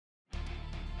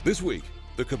This week,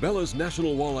 the Cabela's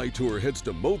National Walleye Tour heads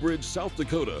to Mobridge, South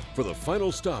Dakota for the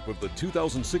final stop of the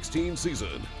 2016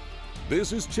 season.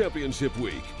 This is Championship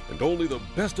Week, and only the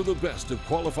best of the best have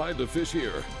qualified to fish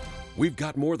here. We've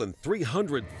got more than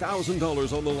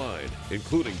 $300,000 on the line,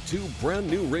 including 2 brand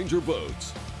new Ranger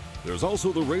boats. There's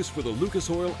also the race for the Lucas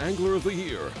Oil Angler of the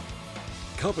Year.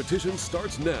 Competition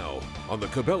starts now on the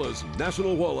Cabela's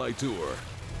National Walleye Tour.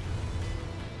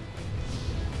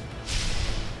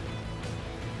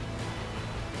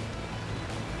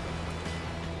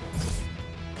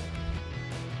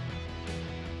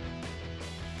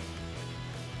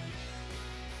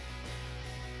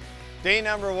 Day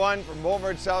number 1 from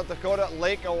Mobridge, South Dakota,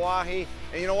 Lake Oahe.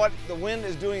 And you know what? The wind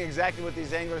is doing exactly what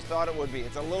these anglers thought it would be.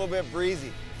 It's a little bit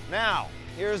breezy. Now,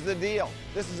 here's the deal.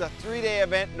 This is a 3-day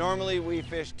event. Normally we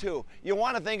fish 2. You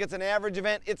want to think it's an average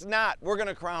event? It's not. We're going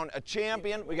to crown a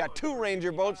champion. We got 2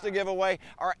 Ranger boats to give away.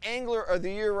 Our Angler of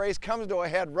the Year race comes to a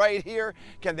head right here.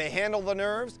 Can they handle the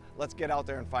nerves? Let's get out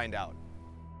there and find out.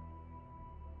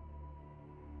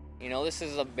 You know, this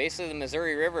is basically the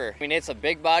Missouri River. I mean, it's a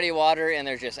big body of water, and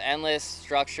there's just endless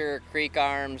structure, creek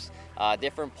arms,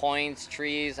 different points,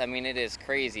 trees. I mean, it is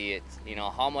crazy. It's, you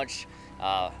know, how much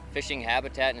fishing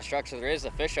habitat and structure there is to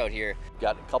fish out here.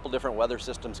 Got a couple different weather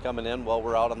systems coming in while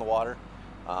we're out on the water.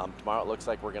 Tomorrow it looks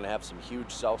like we're going to have some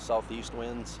huge south-southeast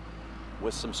winds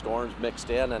with some storms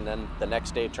mixed in, and then the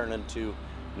next day turn into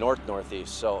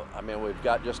north-northeast. So, I mean, we've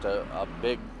got just a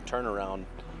big turnaround,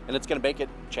 and it's going to make it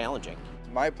challenging.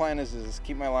 My plan is to just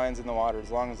keep my lines in the water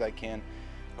as long as I can,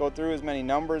 go through as many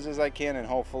numbers as I can, and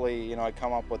hopefully, you know, I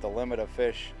come up with a limit of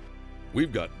fish.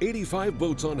 We've got 85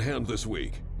 boats on hand this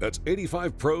week. That's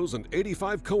 85 pros and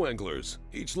 85 co-anglers,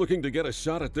 each looking to get a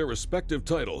shot at their respective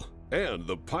title and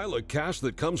the pile of cash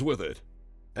that comes with it.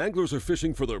 Anglers are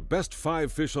fishing for their best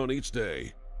 5 fish on each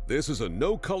day. This is a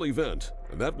no-cull event,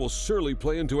 and that will surely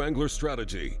play into angler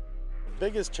strategy. The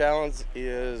biggest challenge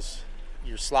is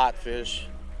your slot fish.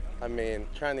 I mean,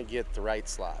 trying to get the right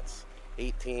slots,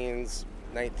 18s,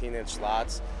 19-inch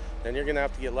slots, then you're gonna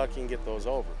have to get lucky and get those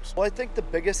overs. Well, I think the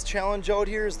biggest challenge out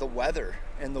here is the weather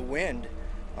and the wind.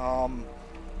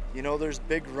 You know, there's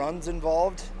big runs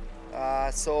involved,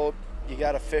 so you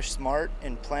gotta fish smart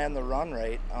and plan the run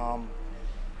right.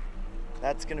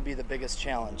 That's gonna be the biggest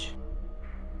challenge.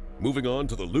 Moving on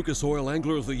to the Lucas Oil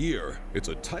Angler of the Year, it's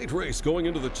a tight race going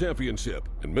into the championship,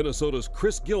 and Minnesota's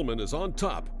Chris Gilman is on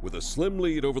top with a slim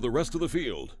lead over the rest of the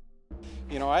field.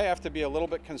 You know, I have to be a little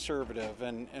bit conservative,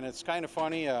 and it's kind of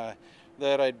funny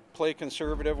that I'd play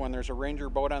conservative when there's a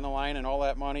Ranger boat on the line and all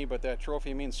that money, but that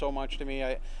trophy means so much to me.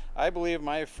 I believe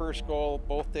my first goal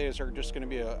both days are just going to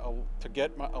be to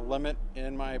get a limit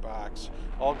in my box.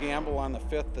 I'll gamble on the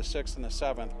 5th, the 6th, and the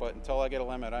 7th, but until I get a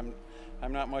limit, I'm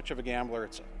not much of a gambler.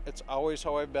 It's always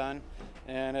how I've been,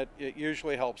 and it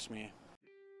usually helps me.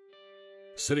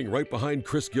 Sitting right behind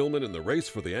Chris Gilman in the race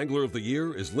for the Angler of the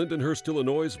Year is Lindenhurst,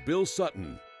 Illinois' Bill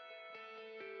Sutton.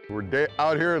 We're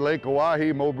out here at Lake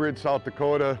Oahe, Mobridge, South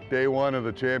Dakota, day 1 of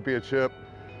the championship.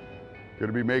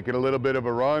 Going to be making a little bit of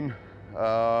a run.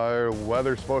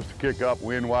 Weather's supposed to kick up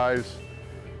wind-wise.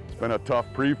 It's been a tough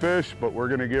pre-fish, but we're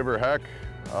going to give her heck.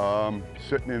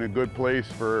 Sitting in a good place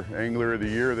for Angler of the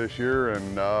Year this year,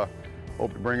 and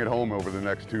hope to bring it home over the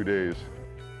next 2 days.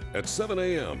 At 7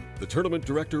 a.m., the tournament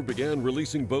director began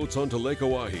releasing boats onto Lake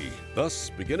Oahe, thus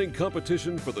beginning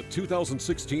competition for the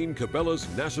 2016 Cabela's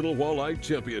National Walleye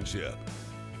Championship.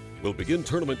 We'll begin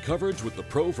tournament coverage with the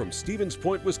pro from Stevens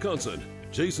Point, Wisconsin,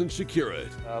 Jason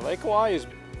Shakirat. Lake Walleye has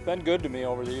been good to me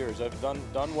over the years. I've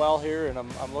done well here, and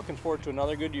I'm looking forward to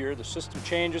another good year. The system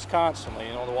changes constantly.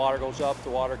 You know, the water goes up, the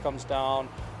water comes down,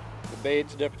 the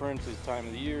bait's different, the time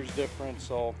of the year is different,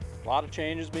 so a lot of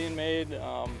changes being made.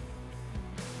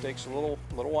 Takes a little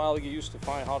while to get used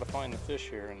to how to find the fish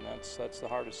here, and that's the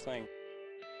hardest thing.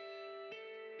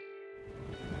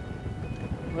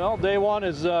 Well, day 1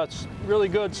 is it's really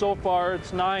good so far.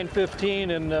 It's 9:15,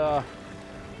 and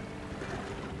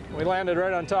we landed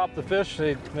right on top of the fish.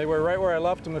 They were right where I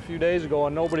left them a few days ago,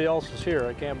 and nobody else is here.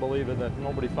 I can't believe it that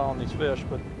nobody found these fish.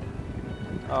 But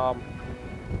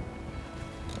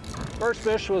first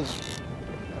fish was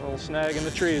a little snag in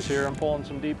the trees here. I'm pulling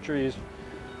some deep trees.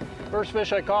 First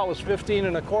fish I caught was 15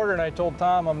 1/4, and I told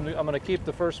Tom I'm going to keep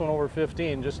the first one over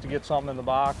 15 just to get something in the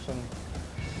box. And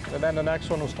then the next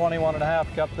one was 21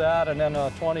 1/2, kept that, and then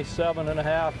 27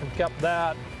 1/2, and kept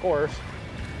that, of course.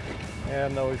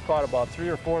 And we've caught about 3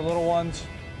 or 4 little ones,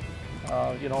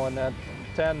 you know, in that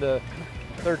 10 to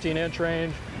 13-inch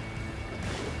range.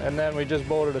 And then we just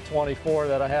boated a 24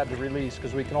 that I had to release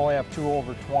because we can only have 2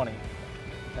 over 20.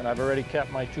 And I've already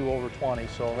kept my 2 over 20,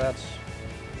 so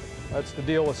that's the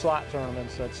deal with slot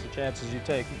tournaments. That's the chances you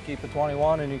take. You keep a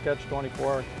 21 and you catch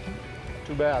 24,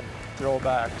 too bad, throw it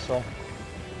back. So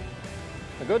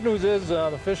the good news is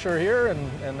the fish are here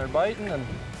and they're biting, and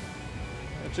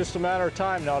it's just a matter of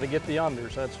time now to get the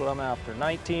unders. That's what I'm after.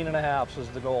 19.5 is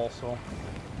the goal, so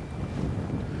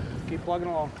keep plugging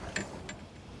along.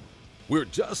 We're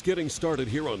just getting started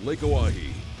here on Lake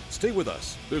Oahe. Stay with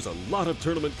us. There's a lot of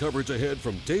tournament coverage ahead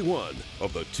from day one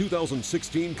of the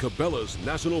 2016 Cabela's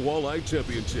National Walleye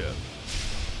Championship.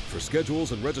 For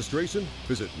schedules and registration,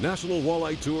 visit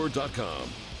nationalwalletetour.com.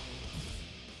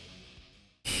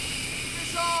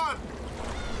 Fish on!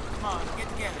 Come on, get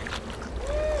together.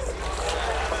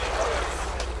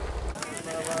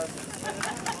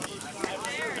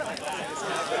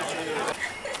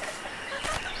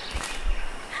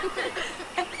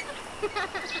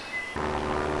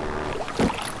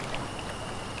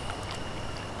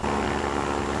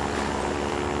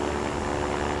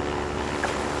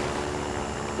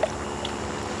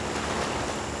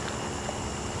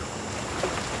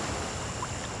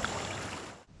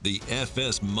 The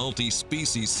FS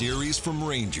Multi-Species Series from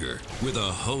Ranger. With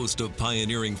a host of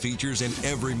pioneering features in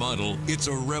every model, it's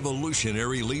a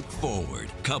revolutionary leap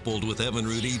forward. Coupled with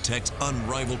Evinrude E-Tech's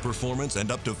unrivaled performance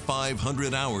and up to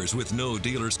 500 hours with no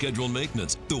dealer scheduled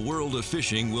maintenance, the world of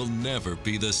fishing will never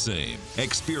be the same.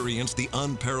 Experience the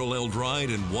unparalleled ride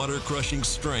and water-crushing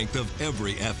strength of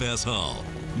every FS hull.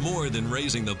 More than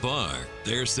raising the bar,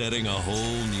 they're setting a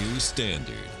whole new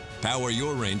standard. Power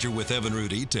your Ranger with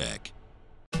Evinrude E-Tech.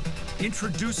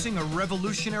 Introducing a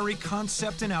revolutionary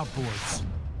concept in outboards,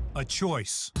 a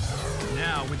choice.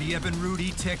 Now with the Evinrude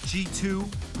E-Tech G2,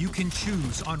 you can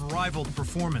choose unrivaled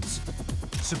performance,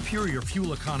 superior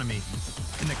fuel economy,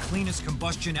 and the cleanest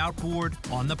combustion outboard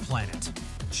on the planet.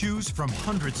 Choose from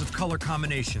hundreds of color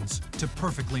combinations to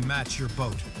perfectly match your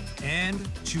boat. And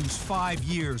choose 5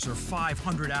 years or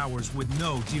 500 hours with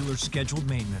no dealer scheduled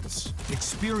maintenance.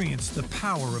 Experience the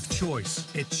power of choice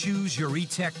at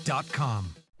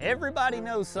ChooseYourEtech.com. Everybody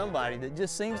knows somebody that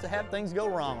just seems to have things go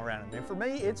wrong around him. And for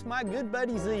me, it's my good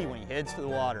buddy Z when he heads to the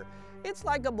water. It's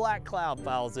like a black cloud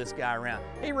follows this guy around.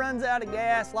 He runs out of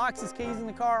gas, locks his keys in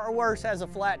the car, or worse, has a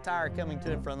flat tire coming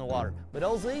to him from the water. But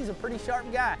old Z's a pretty sharp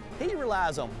guy. He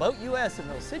relies on Boat US in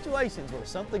those situations where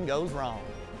something goes wrong.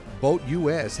 Boat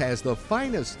US has the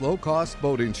finest low-cost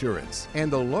boat insurance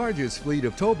and the largest fleet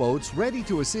of towboats ready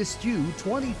to assist you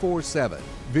 24/7.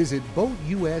 Visit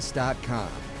BoatUS.com.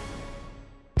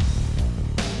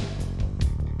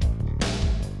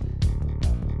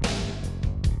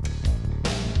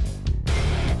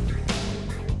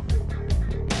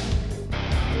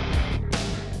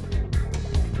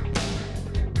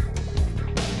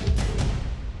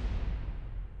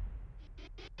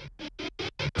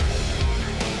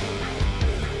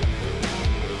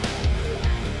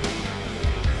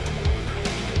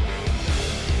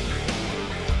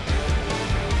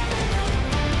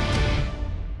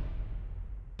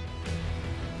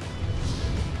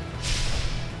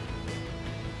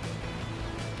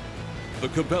 The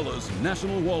Cabela's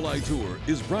National Walleye Tour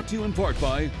is brought to you in part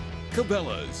by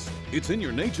Cabela's. It's in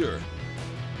your nature.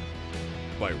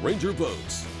 By Ranger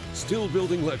Boats, still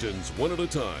building legends one at a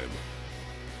time.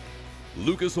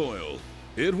 Lucas Oil,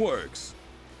 it works.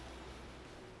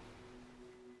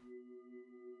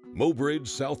 Mobridge,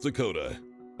 South Dakota.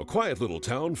 A quiet little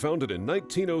town founded in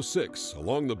 1906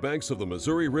 along the banks of the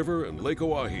Missouri River and Lake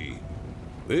Oahe.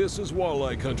 This is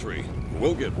walleye country.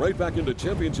 We'll get right back into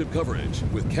championship coverage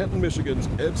with Canton, Michigan's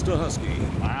Ed Stahusky.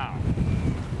 Wow.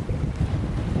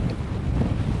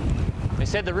 They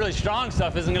said the really strong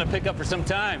stuff isn't going to pick up for some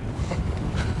time.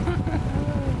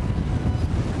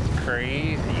 It's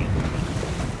crazy.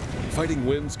 Fighting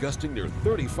winds gusting near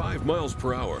 35 miles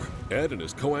per hour. Ed and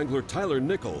his co-angler Tyler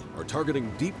Nickel are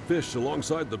targeting deep fish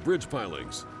alongside the bridge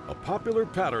pilings, a popular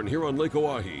pattern here on Lake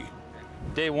Oahe.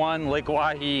 Day one, Lake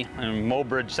Oahe and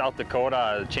Mobridge, South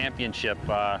Dakota championship.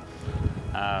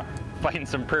 Fighting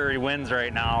some prairie winds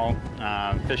right now,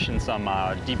 fishing some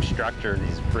deep structure,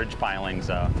 these bridge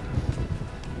pilings.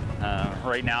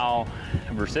 Right now,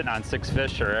 we're sitting on 6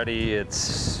 fish already.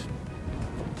 It's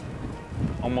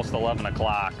almost 11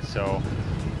 o'clock, so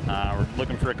we're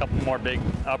looking for a couple more big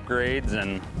upgrades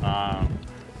and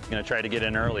gonna try to get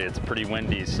in early. It's pretty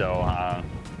windy, so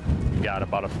we've got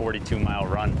about a 42-mile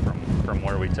run from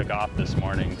where we took off this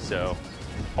morning. So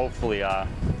hopefully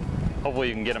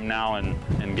you can get them now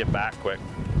and get back quick.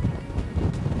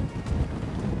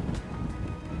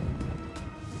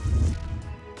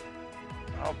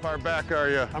 How far back are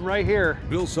you? I'm right here.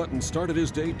 Bill Sutton started his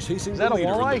day chasing the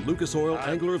leader in the Lucas Oil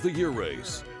Angler of the Year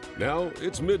race. Now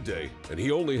it's midday, and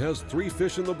he only has 3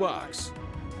 fish in the box.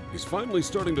 He's finally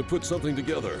starting to put something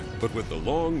together, but with the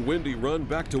long, windy run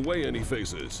back to weigh-in he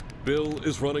faces, Bill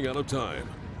is running out of time.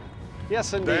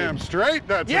 Yes, indeed. Damn straight,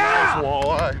 that's Yeah! a nice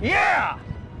walleye. Yeah!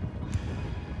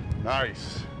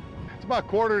 Nice. It's about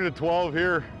 11:45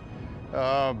 here.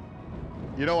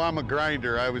 You know, I'm a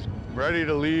grinder. I was ready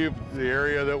to leave the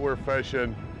area that we're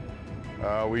fishing.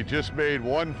 We just made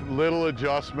one little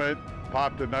adjustment,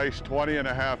 popped a nice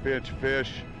 20.5-inch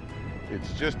fish.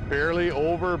 It's just barely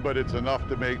over, but it's enough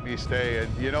to make me stay.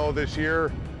 And you know, this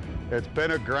year, it's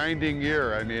been a grinding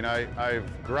year. I mean,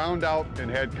 I've ground out and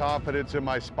had confidence in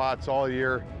my spots all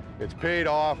year. It's paid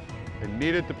off and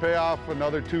needed to pay off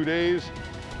another 2 days.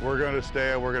 We're gonna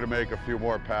stay and we're gonna make a few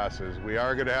more passes. We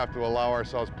are gonna have to allow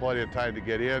ourselves plenty of time to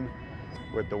get in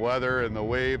with the weather and the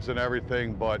waves and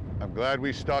everything, but I'm glad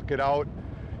we stuck it out.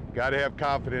 You gotta have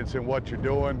confidence in what you're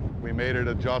doing. We made an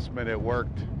adjustment, it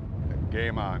worked,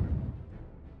 game on.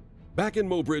 Back in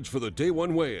Mobridge for the Day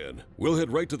 1 weigh-in, we'll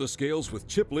head right to the scales with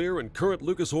Chip Lear and current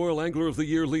Lucas Oil Angler of the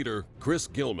Year leader, Chris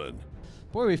Gilman.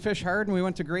 Boy, we fished hard and we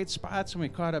went to great spots and we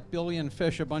caught a billion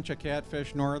fish, a bunch of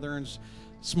catfish, northerns,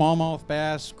 smallmouth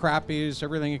bass, crappies,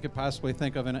 everything you could possibly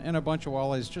think of, and a bunch of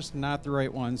walleyes, just not the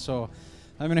right one. So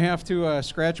I'm going to have to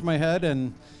scratch my head,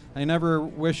 and I never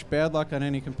wish bad luck on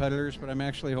any competitors, but I'm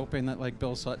actually hoping that like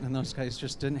Bill Sutton and those guys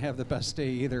just didn't have the best day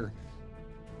either.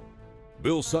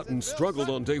 Bill Sutton struggled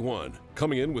on Day 1,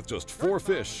 coming in with just 4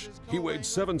 fish. He weighed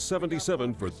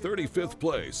 777 for 35th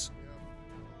place.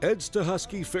 Ed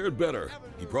Stahusky fared better.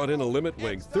 He brought in a limit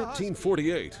weighing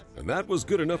 1348, and that was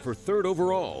good enough for 3rd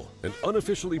overall, and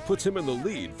unofficially puts him in the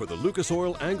lead for the Lucas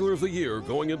Oil Angler of the Year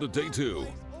going into Day 2.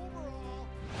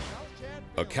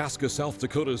 Akaska, South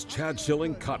Dakota's Chad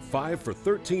Schilling caught 5 for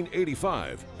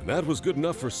 1385, and that was good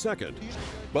enough for 2nd.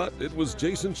 But it was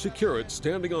Jason Shakurit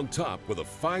standing on top with a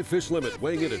 5-fish limit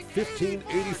weighing in at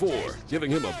 1584,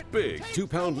 giving him a big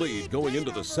 2-pound lead going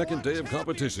into the 2nd day of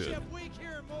competition.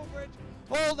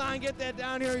 Hold on, get that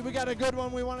down here. We got a good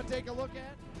one we want to take a look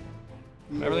at.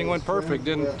 Everything went perfect.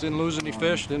 Didn't lose any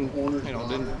fish.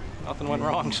 Nothing went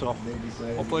wrong. So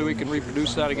hopefully we can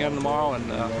reproduce that again tomorrow and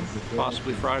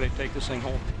possibly Friday take this thing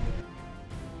home.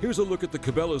 Here's a look at the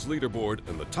Cabela's leaderboard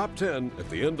and the top 10 at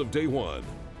the end of Day 1.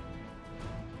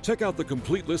 Check out the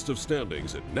complete list of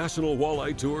standings at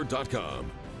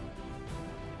nationalwalletetour.com.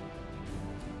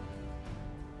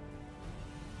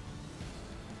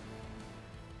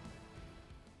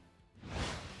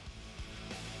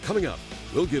 Coming up,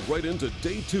 we'll get right into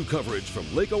Day 2 coverage from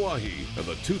Lake Oahe and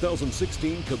the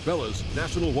 2016 Cabela's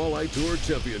National Walleye Tour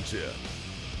Championship.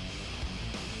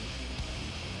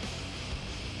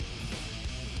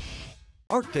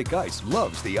 Arctic Ice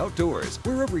loves the outdoors.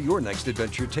 Wherever your next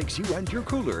adventure takes you and your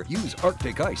cooler, use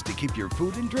Arctic Ice to keep your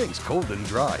food and drinks cold and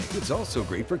dry. It's also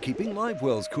great for keeping live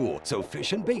wells cool, so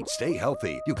fish and bait stay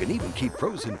healthy. You can even keep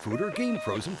frozen food or game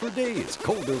frozen for days.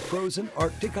 Cold or frozen,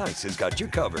 Arctic Ice has got you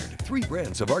covered. 3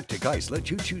 brands of Arctic Ice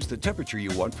let you choose the temperature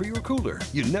you want for your cooler.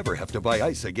 You never have to buy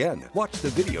ice again. Watch the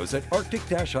videos at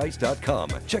arctic-ice.com.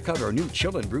 Check out our new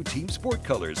Chill and Brew Team Sport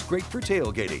colors, great for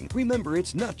tailgating. Remember,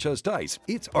 it's not just ice,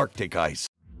 it's Arctic Ice.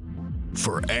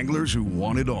 For anglers who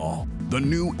want it all, the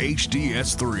new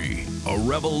HDS3, a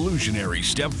revolutionary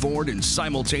step forward in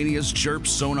simultaneous chirp,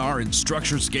 sonar, and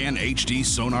structure scan HD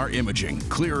sonar imaging,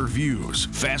 clearer views,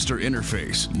 faster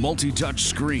interface, multi-touch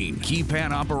screen,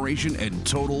 keypad operation, and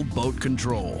total boat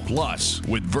control. Plus,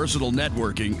 with versatile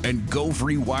networking and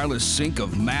go-free wireless sync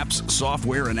of maps,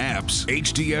 software, and apps,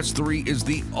 HDS3 is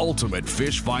the ultimate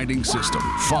fish finding system.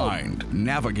 Find,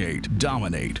 navigate,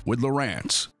 dominate with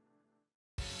Lowrance.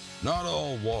 Not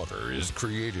all water is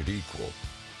created equal.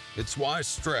 It's why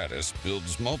Stratus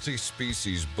builds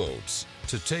multi-species boats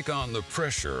to take on the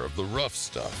pressure of the rough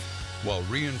stuff while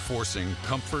reinforcing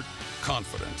comfort,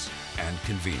 confidence, and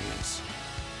convenience.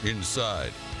 Inside,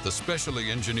 the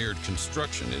specially engineered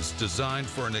construction is designed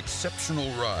for an exceptional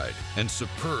ride and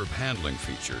superb handling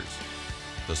features.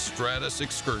 The Stratus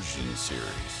Excursion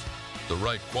Series. The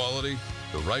right quality,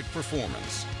 the right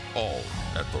performance, all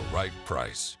at the right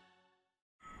price.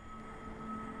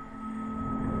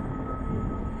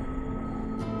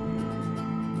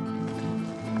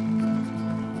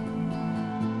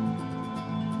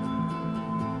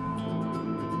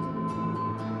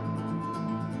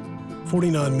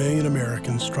 $49 million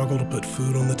Americans struggle to put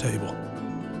food on the table.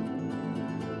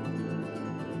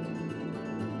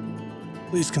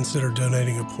 Please consider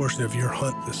donating a portion of your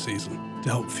hunt this season to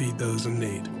help feed those in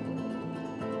need.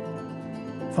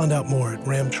 Find out more at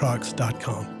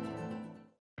ramtrucks.com.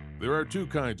 There are 2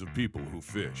 kinds of people who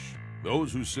fish.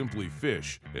 those who simply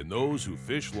fish, and those who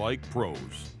fish like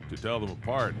pros. To tell them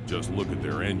apart, just look at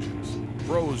their engines.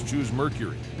 Pros choose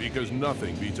Mercury because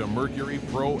nothing beats a Mercury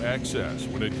Pro XS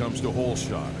when it comes to hole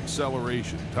shot,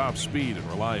 acceleration, top speed, and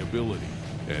reliability.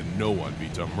 And no one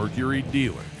beats a Mercury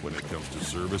dealer when it comes to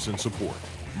service and support.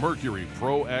 Mercury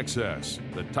Pro XS,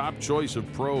 the top choice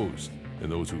of pros and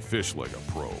those who fish like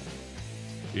a pro.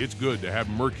 It's good to have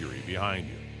Mercury behind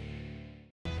you.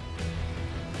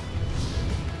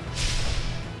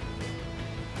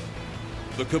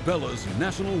 The Cabela's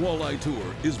National Walleye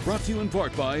Tour is brought to you in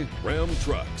part by Ram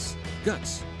Trucks,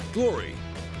 Guts, Glory,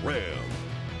 Ram.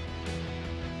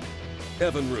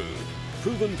 Evinrude,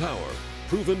 proven power,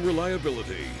 proven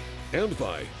reliability. And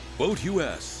by Boat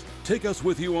US, take us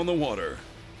with you on the water.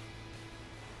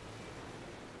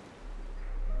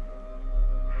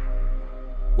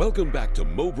 Welcome back to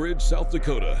Mobridge, South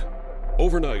Dakota.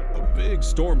 Overnight, a big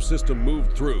storm system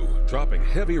moved through, dropping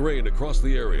heavy rain across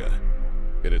the area.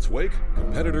 In its wake,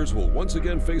 competitors will once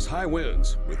again face high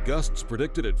winds, with gusts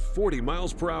predicted at 40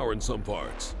 miles per hour in some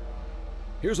parts.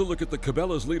 Here's a look at the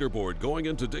Cabela's leaderboard going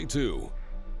into day 2.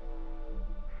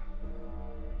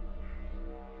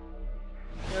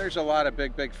 There's a lot of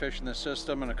big fish in the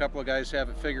system, and a couple of guys have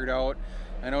it figured out.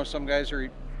 I know some guys are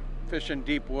fishing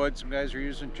deep wood, some guys are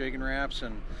using jigging wraps,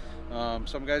 and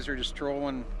some guys are just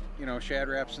trolling, you know, shad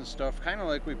wraps and stuff, kind of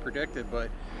like we predicted, but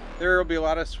there will be a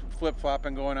lot of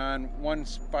flip-flopping going on. One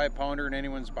 5-pounder in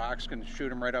anyone's box can shoot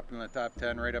them right up in the top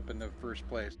 10, right up in the first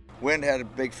place. Wind had a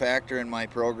big factor in my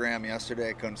program yesterday.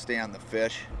 I couldn't stay on the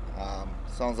fish.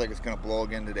 Sounds like it's going to blow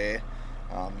again today.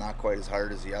 Not quite as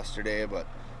hard as yesterday, but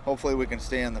hopefully we can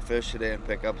stay on the fish today and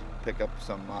pick up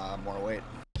some more weight.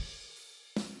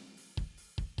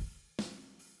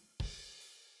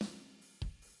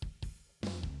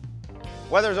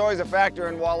 Weather's always a factor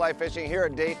in walleye fishing. Here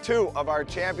at day 2 of our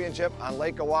championship on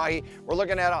Lake Oahe, we're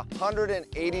looking at a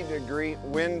 180-degree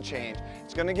wind change.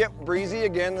 It's going to get breezy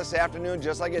again this afternoon,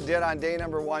 just like it did on day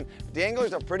number 1. The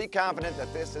anglers are pretty confident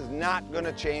that this is not going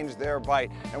to change their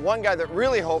bite. And one guy that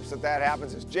really hopes that that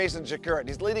happens is Jason Shakurat.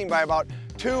 He's leading by about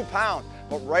 2 pounds,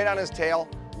 but right on his tail,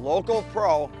 local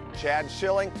pro Chad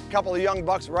Schilling, a couple of young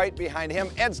bucks right behind him,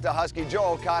 Ed Stahusky, Joe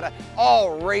Okada,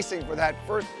 all racing for that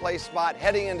first place spot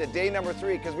heading into day number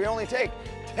 3, because we only take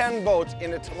 10 boats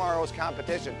into tomorrow's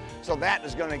competition. So that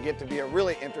is going to get to be a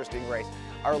really interesting race.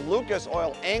 Our Lucas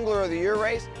Oil Angler of the Year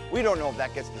race, we don't know if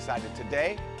that gets decided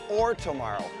today or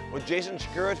tomorrow. With Jason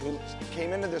Shakurat, who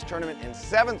came into this tournament in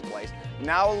 7th place,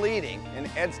 now leading,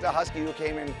 and Ed Stahusky, who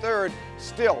came in 3rd,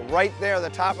 still right there at the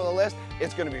top of the list.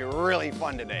 It's going to be really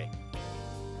fun today.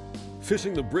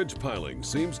 Fishing the bridge piling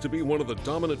seems to be one of the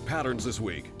dominant patterns this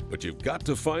week, but you've got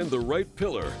to find the right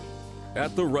pillar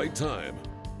at the right time.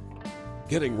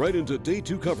 Getting right into day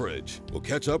 2 coverage, we'll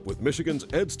catch up with Michigan's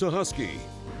Ed Stahusky.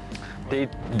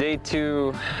 Day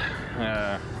 2,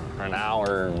 an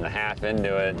hour and a half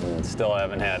into it, and still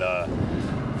haven't had a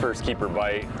first keeper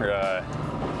bite.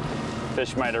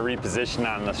 Fish might have repositioned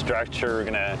on the structure. We're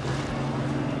gonna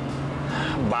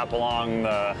bop along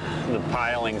the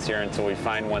pilings here until we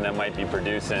find one that might be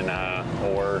producing,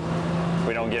 or if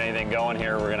we don't get anything going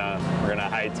here, we're gonna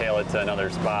hightail it to another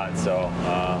spot. So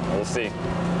we'll see.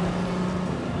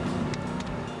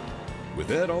 With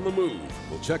Ed on the move,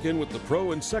 we'll check in with the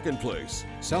pro in 2nd place,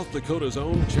 South Dakota's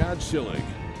own Chad Schilling.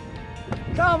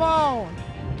 Come on!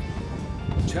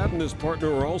 Chad and his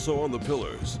partner are also on the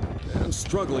pillars and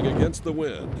struggling against the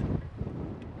wind.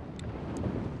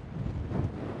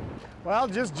 Well,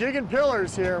 just jigging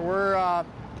pillars here. We're,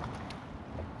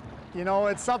 you know,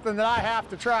 it's something that I have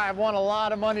to try. I've won a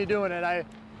lot of money doing it.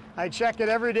 I check it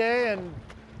every day, and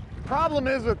the problem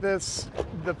is with this,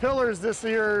 the pillars this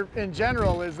year in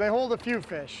general, is they hold a few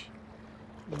fish.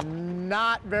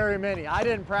 Not very many. I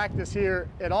didn't practice here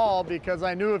at all because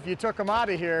I knew if you took them out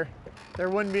of here, there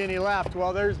wouldn't be any left.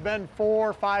 Well, there's been 4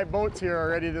 or 5 boats here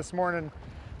already this morning.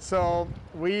 So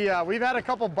we've had a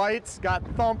couple bites, got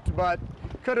thumped, but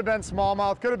could have been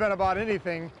smallmouth, could have been about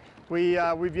anything.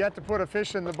 We've yet to put a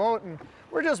fish in the boat, and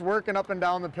we're just working up and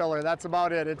down the pillar. That's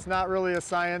about it. It's not really a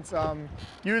science.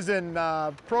 Using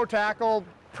pro tackle,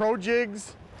 pro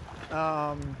jigs,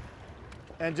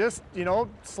 and just, you know,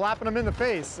 slapping them in the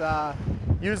face.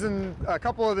 Using a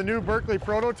couple of the new Berkeley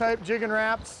prototype jigging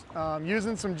wraps,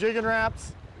 using some jigging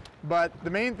wraps, but the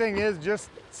main thing is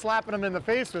just slapping them in the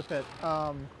face with it.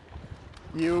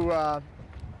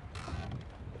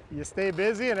 You stay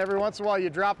busy, and every once in a while you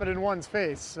drop it in one's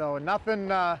face. So nothing,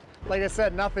 like I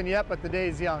said, nothing yet, but the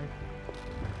day's young.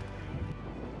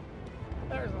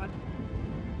 There's one.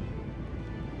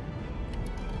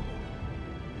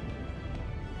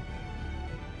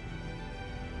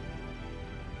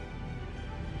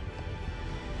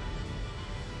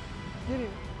 Get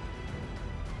him.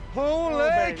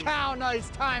 Holy cow, nice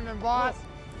timing, boss.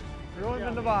 Throw him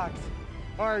in the box.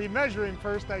 Or you measure him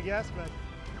first, I guess, but.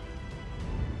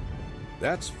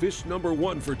 That's fish number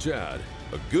 1 for Chad.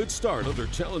 A good start under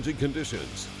challenging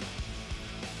conditions.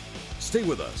 Stay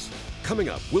with us. Coming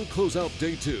up, we'll close out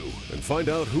day 2 and find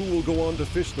out who will go on to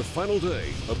fish the final day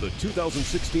of the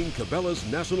 2016 Cabela's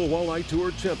National Walleye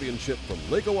Tour Championship from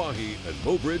Lake Oahe and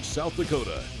Mobridge, South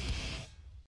Dakota.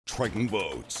 Triton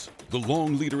Boats, the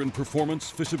long leader in performance,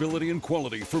 fishability, and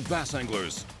quality for bass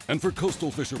anglers and for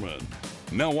coastal fishermen,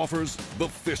 now offers the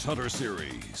Fish Hunter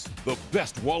Series, the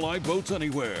best walleye boats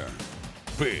anywhere.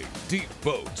 Big, deep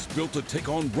boats built to take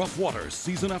on rough water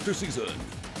season after season.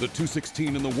 The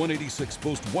 216 and the 186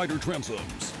 boast wider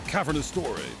transoms, cavernous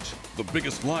storage, the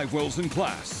biggest live wells in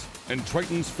class, and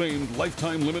Triton's famed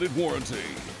lifetime limited warranty.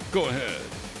 Go ahead,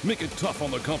 make it tough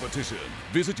on the competition.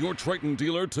 Visit your Triton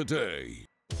dealer today.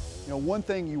 You know, one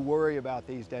thing you worry about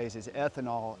these days is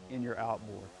ethanol in your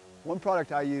outboard. One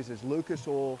product I use is Lucas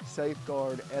Oil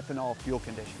Safeguard Ethanol Fuel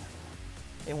Conditioner.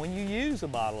 And when you use a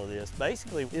bottle of this,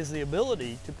 basically is the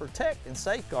ability to protect and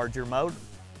safeguard your motor.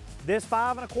 This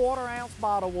 5 1/4 ounce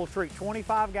bottle will treat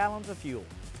 25 gallons of fuel.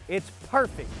 It's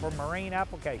perfect for marine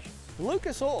applications.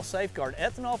 Lucas Oil Safeguard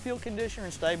Ethanol Fuel Conditioner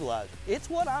and Stabilizer. It's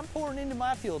what I'm pouring into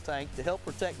my fuel tank to help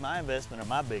protect my investment in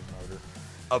my big motor.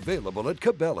 Available at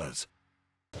Cabela's.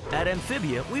 At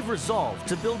Amphibia, we've resolved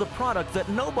to build a product that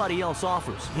nobody else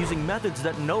offers, using methods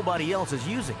that nobody else is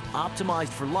using, optimized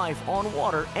for life on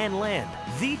water and land.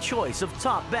 The choice of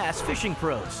top bass fishing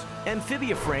pros.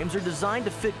 Amphibia frames are designed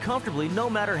to fit comfortably no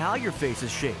matter how your face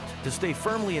is shaped, to stay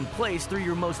firmly in place through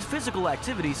your most physical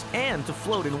activities and to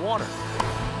float in water.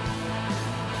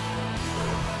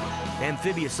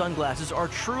 Amphibia sunglasses are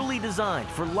truly designed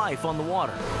for life on the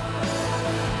water.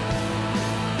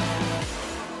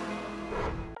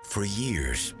 For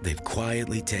years, they've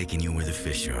quietly taken you where the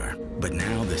fish are. But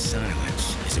now the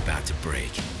silence is about to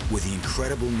break. With the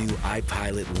incredible new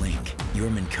iPilot Link, your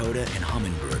Minn Kota and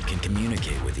Humminbird can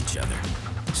communicate with each other.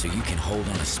 So you can hold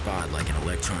on a spot like an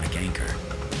electronic anchor.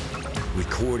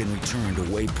 Record and return to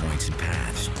waypoints and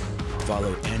paths.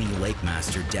 Follow any Lake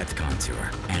Master depth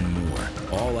contour and more,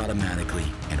 all automatically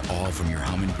and all from your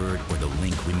Humminbird or the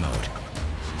Link remote.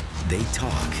 They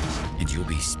talk and you'll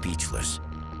be speechless.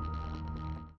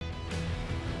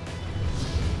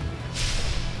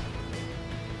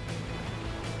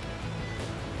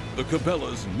 The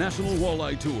Cabela's National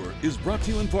Walleye Tour is brought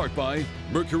to you in part by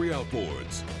Mercury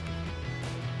Outboards,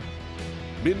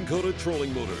 Minn Kota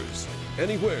Trolling Motors,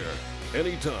 anywhere,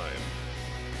 anytime,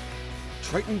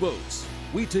 Triton Boats,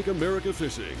 we take America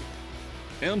fishing,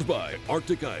 and by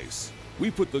Arctic Ice, we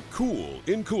put the cool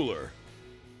in cooler.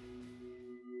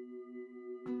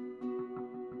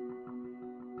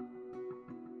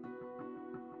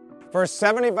 For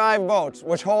 75 boats,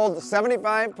 which hold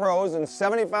 75 pros and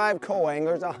 75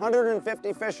 co-anglers,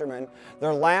 150 fishermen,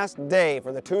 their last day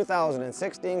for the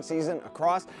 2016 season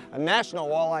across a National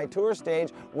Walleye Tour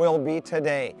stage will be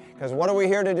today. Because what are we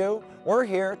here to do? We're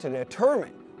here to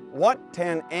determine what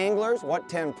 10 anglers, what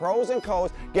 10 pros and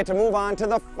co's get to move on to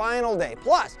the final day.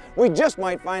 Plus, we just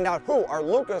might find out who our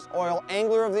Lucas Oil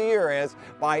Angler of the Year is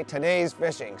by today's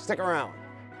fishing. Stick around.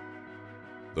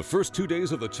 The first 2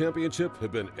 days of the championship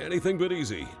have been anything but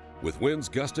easy, with winds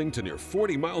gusting to near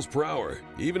 40 miles per hour.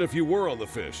 Even if you were on the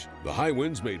fish, the high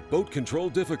winds made boat control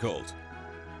difficult.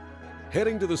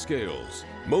 Heading to the scales,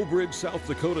 Mobridge, South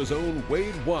Dakota's own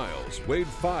Wade Wiles weighed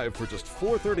 5 for just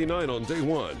 439 on day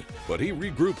 1, but he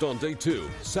regrouped on day 2,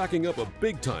 sacking up a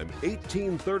big-time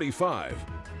 1835.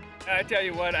 I tell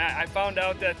you what, I found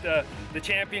out that the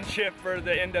championship for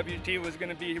the NWT was going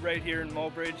to be right here in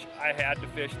Mobridge. I had to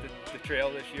fish the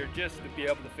trail this year just to be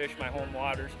able to fish my home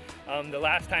waters. The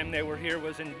last time they were here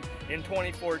was in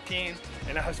 2014,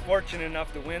 and I was fortunate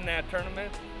enough to win that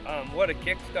tournament. What a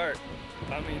kickstart,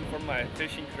 I mean, for my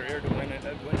fishing career to win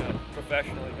a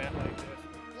professional event like this.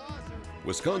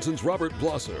 Wisconsin's Robert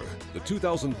Blosser, the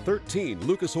 2013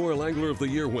 Lucas Oil Angler of the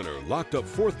Year winner, locked up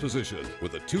 4th position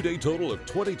with a 2-day total of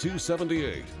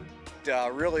 22.78.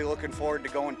 Really looking forward to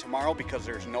going tomorrow because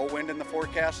there's no wind in the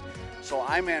forecast. So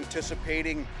I'm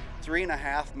anticipating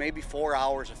 3.5, maybe 4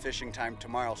 hours of fishing time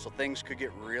tomorrow. So things could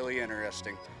get really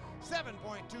interesting.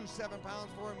 7.27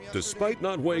 pounds for him yesterday. Despite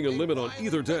not weighing a limit on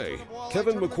either day,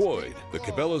 Kevin McQuoid, the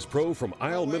Cabela's pro from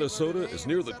Isle, Minnesota, is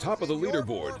near the top of the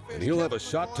leaderboard, and he'll have a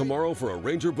shot tomorrow for a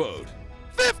Ranger boat.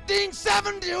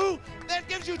 15.72, that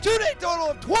gives you 2-day total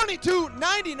of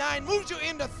 22.99, moves you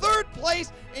into 3rd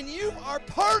place, and you are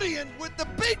partying with the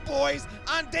big boys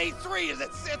on day 3 as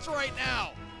it sits right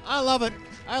now. I love it.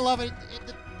 I love it.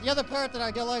 The other part that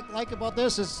I like about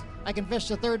this is I can fish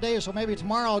the third day, so maybe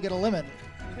tomorrow I'll get a limit.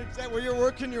 Is that where you're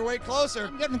working your way closer?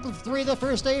 I'm getting 3 the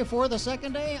first day, 4 the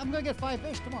second day. I'm going to get 5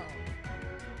 fish tomorrow.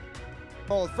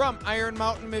 From Iron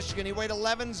Mountain, Michigan. He weighed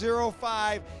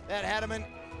 11.05. That had him in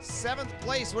 7th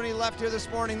place when he left here this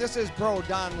morning. This is pro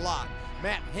Don Locke.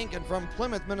 Matt Hinken from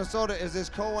Plymouth, Minnesota is his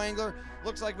co-angler.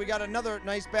 Looks like we got another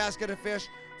nice basket of fish.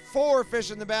 4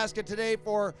 fish in the basket today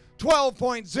for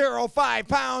 12.05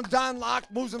 pounds. Don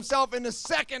Locke moves himself into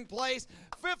 2nd place.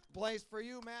 5th place for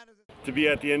you, Matt. To be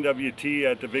at the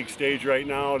NWT at the big stage right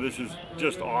now, this is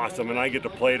just awesome, and I get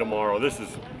to play tomorrow. This is,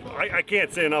 I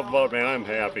can't say enough about it, man. I'm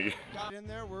happy. In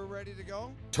there, we're ready to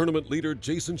go. Tournament leader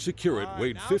Jason Shakirat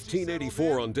weighed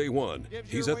 1584 on day 1.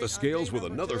 He's at the scales with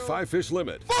another 5-fish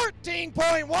limit.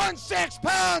 14.16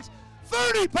 pounds.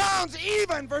 30 pounds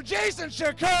even for Jason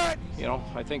Shakirat. You know,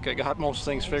 I think I got most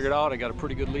things figured out. I got a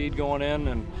pretty good lead going in,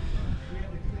 and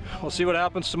we'll see what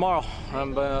happens tomorrow.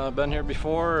 I've been here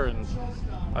before, and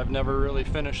I've never really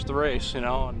finished the race, you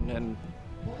know, and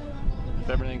if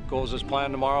everything goes as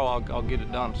planned tomorrow, I'll get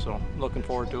it done, so looking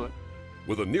forward to it.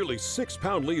 With a nearly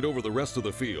 6-pound lead over the rest of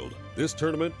the field, this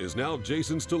tournament is now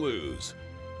Jason's to lose.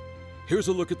 Here's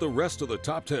a look at the rest of the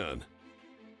top 10.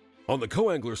 On the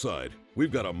co-angler side,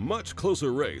 we've got a much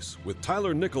closer race with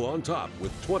Tyler Nickel on top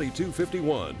with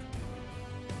 22.51.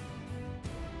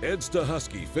 Ed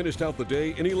Stahusky finished out the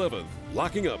day in 11th,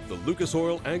 locking up the Lucas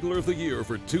Oil Angler of the Year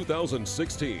for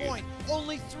 2016.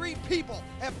 Only 3 people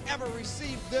have ever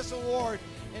received this award,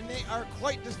 and they are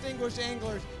quite distinguished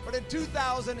anglers. But in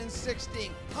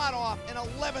 2016, hot off an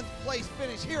 11th place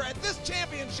finish here at this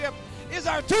championship is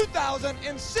our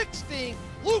 2016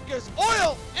 Lucas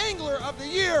Oil Angler of the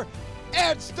Year,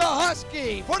 Ed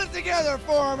Stahusky. Put it together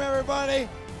for him, everybody.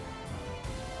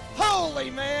 Holy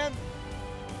man.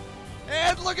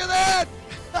 Ed, look at that!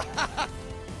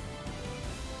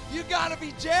 You gotta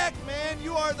be jacked, man.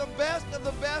 You are the best of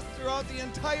the best throughout the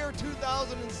entire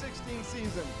 2016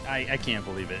 season. I can't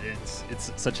believe it.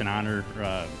 It's such an honor.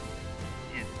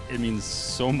 It means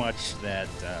so much that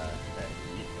the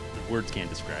words can't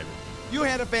describe it. You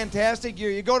had a fantastic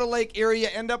year. You go to Lake Erie, you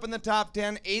end up in the top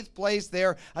 10, 8th place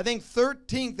there. I think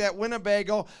 13th at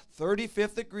Winnebago,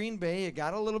 35th at Green Bay. You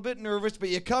got a little bit nervous, but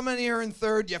you come in here in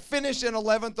 3rd. You finish in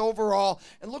 11th overall,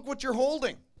 and look what you're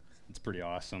holding. It's pretty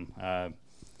awesome.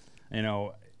 You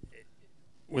know,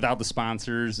 without the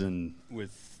sponsors and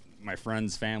with my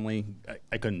friends, family,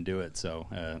 I couldn't do it. So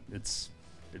it's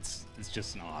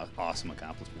just an awesome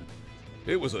accomplishment.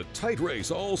 It was a tight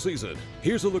race all season.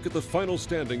 Here's a look at the final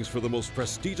standings for the most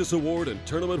prestigious award in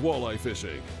tournament walleye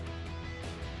fishing.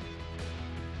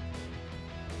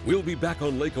 We'll be back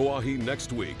on Lake Oahe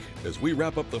next week as we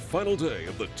wrap up the final day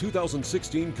of the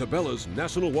 2016 Cabela's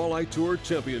National Walleye Tour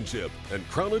Championship and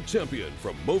crown a champion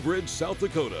from Mobridge, South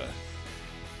Dakota.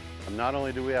 Not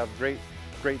only do we have great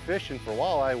fishing for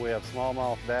walleye, we have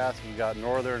smallmouth bass, we've got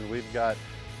northern, we've got,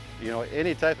 you know,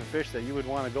 any type of fish that you would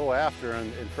want to go after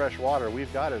in fresh water,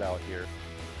 we've got it out here.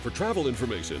 For travel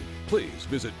information, please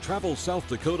visit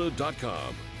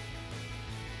TravelSouthDakota.com.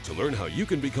 To learn how you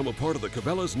can become a part of the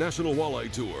Cabela's National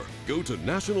Walleye Tour, go to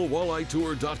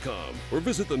NationalWalleyeTour.com or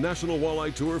visit the National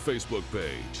Walleye Tour Facebook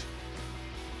page.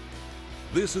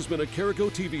 This has been a Carico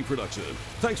TV production.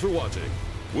 Thanks for watching.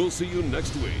 We'll see you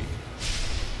next week.